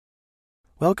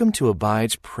Welcome to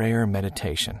Abide's Prayer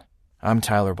Meditation. I'm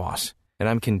Tyler Boss, and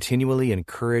I'm continually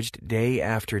encouraged day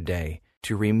after day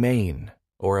to remain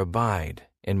or abide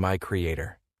in my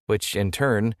Creator, which in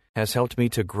turn has helped me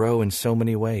to grow in so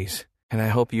many ways. And I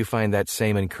hope you find that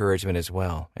same encouragement as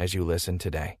well as you listen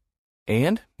today.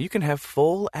 And you can have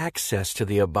full access to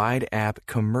the Abide app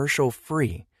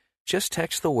commercial-free. Just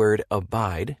text the word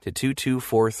ABIDE to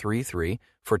 22433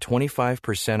 for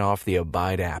 25% off the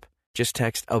Abide app. Just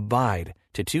text ABIDE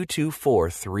to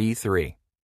 22433.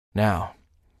 Now,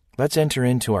 let's enter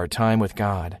into our time with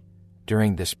God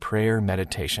during this prayer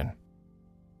meditation.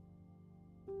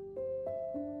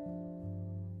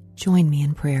 Join me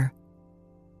in prayer.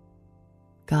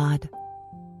 God,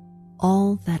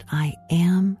 all that I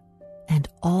am and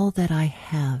all that I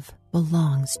have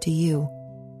belongs to you.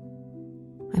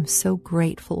 I'm so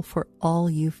grateful for all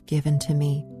you've given to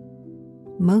me.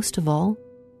 Most of all,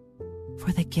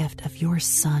 for the gift of your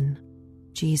Son,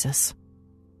 Jesus.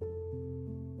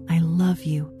 I love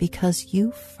you because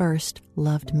you first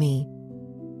loved me.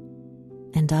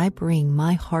 And I bring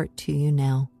my heart to you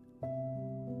now.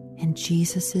 In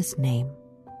Jesus' name,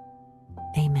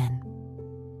 amen.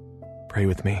 Pray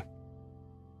with me.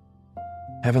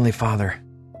 Heavenly Father,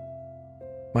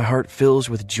 my heart fills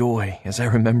with joy as I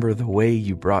remember the way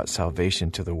you brought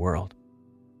salvation to the world.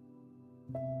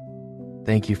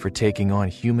 Thank you for taking on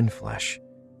human flesh.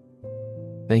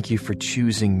 Thank you for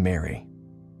choosing Mary.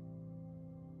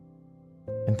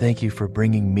 And thank you for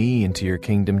bringing me into your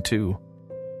kingdom too.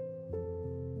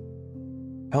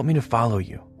 Help me to follow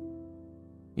you,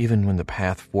 even when the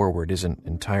path forward isn't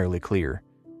entirely clear.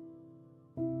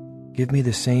 Give me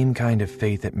the same kind of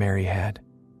faith that Mary had.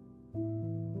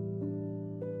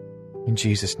 In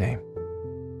Jesus' name,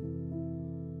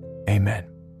 amen.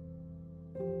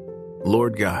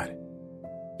 Lord God,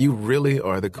 you really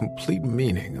are the complete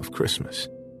meaning of Christmas.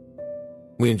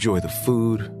 We enjoy the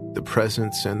food, the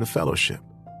presents, and the fellowship.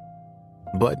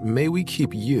 But may we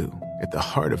keep you at the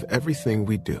heart of everything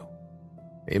we do.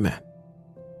 Amen.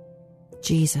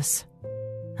 Jesus,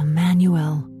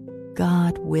 Emmanuel,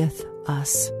 God with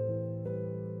us.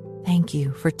 Thank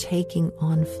you for taking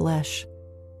on flesh,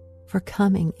 for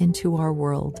coming into our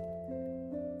world,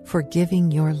 for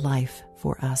giving your life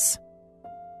for us.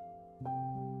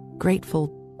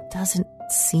 Grateful doesn't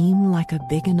seem like a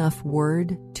big enough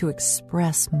word to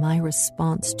express my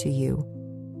response to you.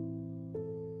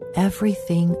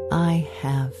 Everything I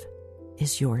have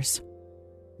is yours.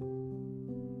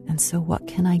 And so what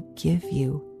can I give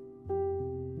you?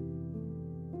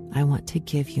 I want to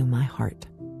give you my heart.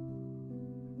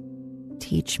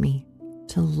 Teach me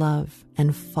to love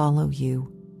and follow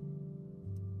you.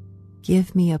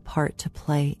 Give me a part to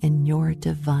play in your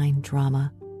divine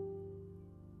drama.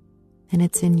 And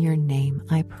it's in your name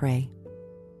I pray.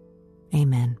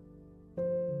 Amen.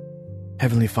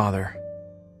 Heavenly Father,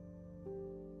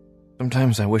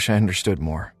 sometimes I wish I understood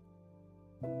more.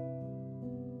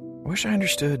 I wish I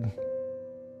understood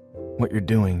what you're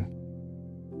doing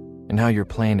and how your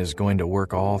plan is going to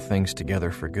work all things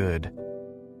together for good.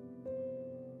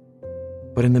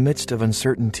 But in the midst of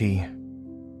uncertainty,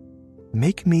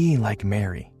 make me like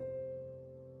Mary.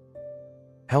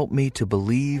 Help me to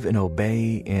believe and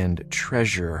obey and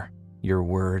treasure your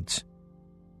words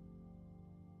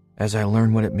as I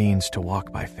learn what it means to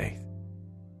walk by faith.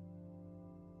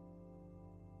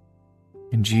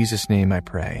 In Jesus' name I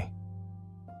pray.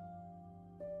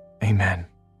 Amen.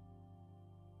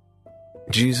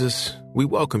 Jesus, we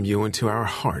welcome you into our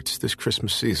hearts this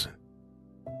Christmas season.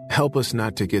 Help us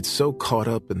not to get so caught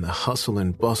up in the hustle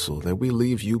and bustle that we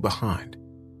leave you behind.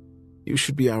 You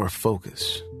should be our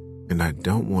focus, and I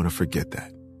don't want to forget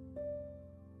that.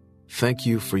 Thank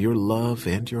you for your love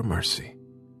and your mercy.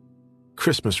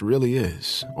 Christmas really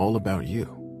is all about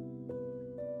you.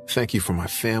 Thank you for my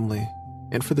family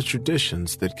and for the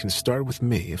traditions that can start with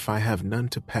me if I have none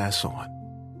to pass on.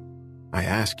 I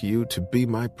ask you to be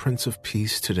my Prince of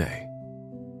Peace today.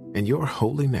 In your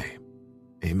holy name,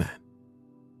 amen.